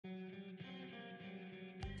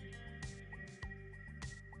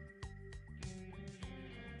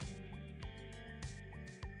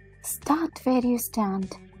Start where you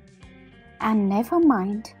stand and never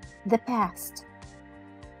mind the past.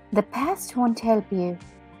 The past won't help you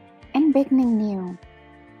in beginning new.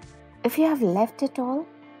 If you have left it all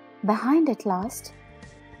behind at last,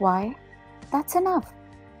 why, that's enough.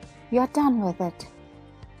 You're done with it.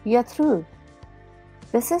 You're through.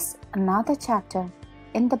 This is another chapter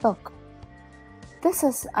in the book. This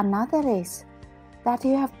is another race that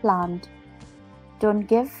you have planned. Don't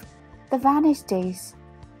give the vanished days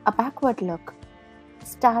a backward look.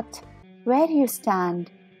 Start where you stand.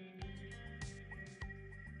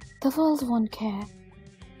 The world won't care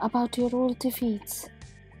about your old defeats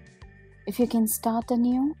if you can start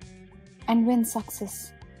anew and win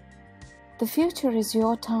success. The future is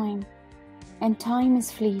your time, and time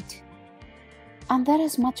is fleet, and there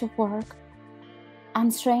is much of work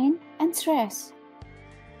and strain and stress.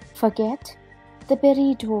 Forget the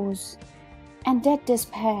buried woes and dead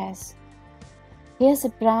despairs. Here's a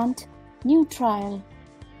brand new trial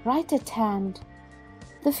right at hand.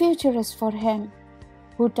 The future is for him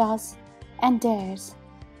who does and dares.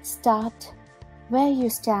 Start where you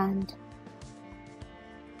stand.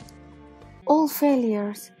 All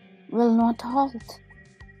failures will not halt.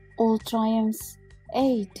 All triumphs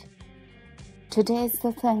aid. Today's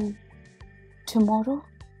the thing. Tomorrow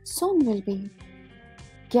soon will be.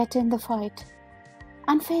 Get in the fight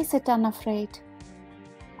and face it unafraid,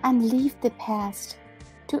 and leave the past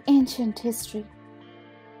to ancient history.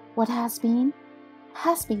 What has been,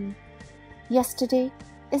 has been. Yesterday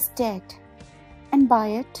is dead, and by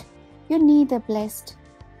it you're neither blessed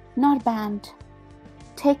nor banned.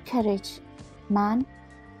 Take courage, man,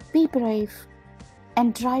 be brave,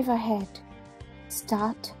 and drive ahead.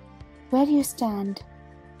 Start where you stand.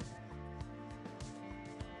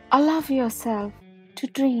 Allow yourself to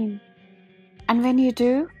dream, and when you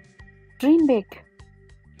do, dream big.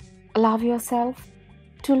 Allow yourself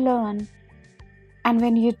to learn, and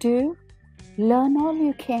when you do, learn all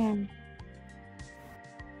you can.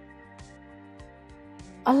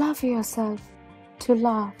 Allow yourself to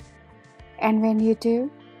laugh, and when you do,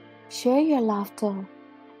 share your laughter.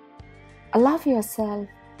 Allow yourself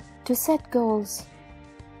to set goals,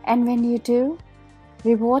 and when you do,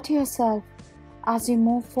 reward yourself as you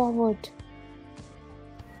move forward.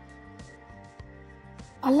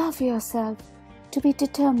 Allow yourself to be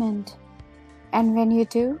determined, and when you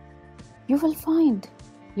do, you will find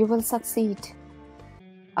you will succeed.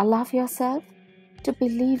 Allow yourself to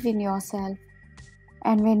believe in yourself,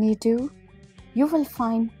 and when you do, you will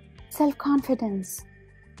find self-confidence.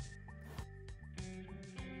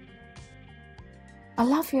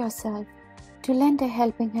 Allow yourself to lend a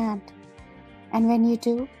helping hand, and when you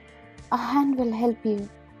do, a hand will help you.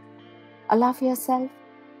 Allow yourself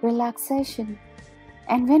relaxation,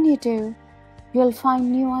 and when you do, you'll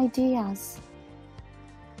find new ideas.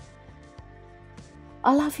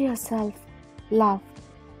 Allow yourself love,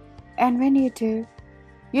 and when you do,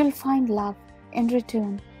 you'll find love in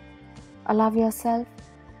return. Allow yourself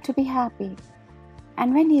to be happy,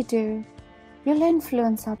 and when you do, you'll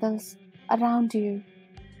influence others around you.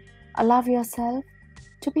 Allow yourself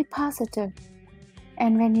to be positive,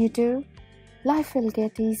 and when you do, life will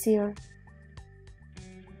get easier.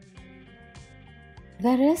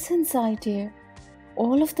 There is inside you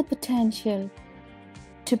all of the potential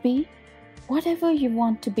to be whatever you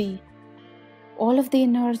want to be, all of the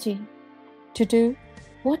energy to do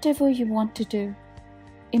whatever you want to do.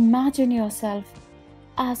 Imagine yourself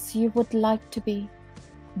as you would like to be,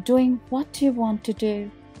 doing what you want to do,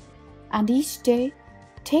 and each day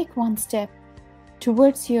take one step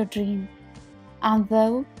towards your dream. And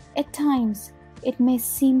though at times it may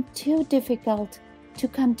seem too difficult to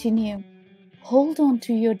continue, hold on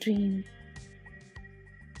to your dream.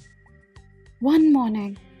 One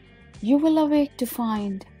morning, you will awake to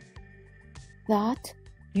find that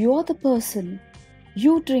you are the person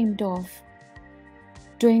you dreamed of,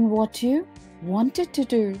 doing what you wanted to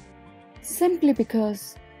do, simply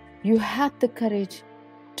because you had the courage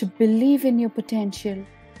to believe in your potential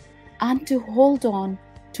and to hold on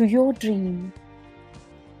to your dream.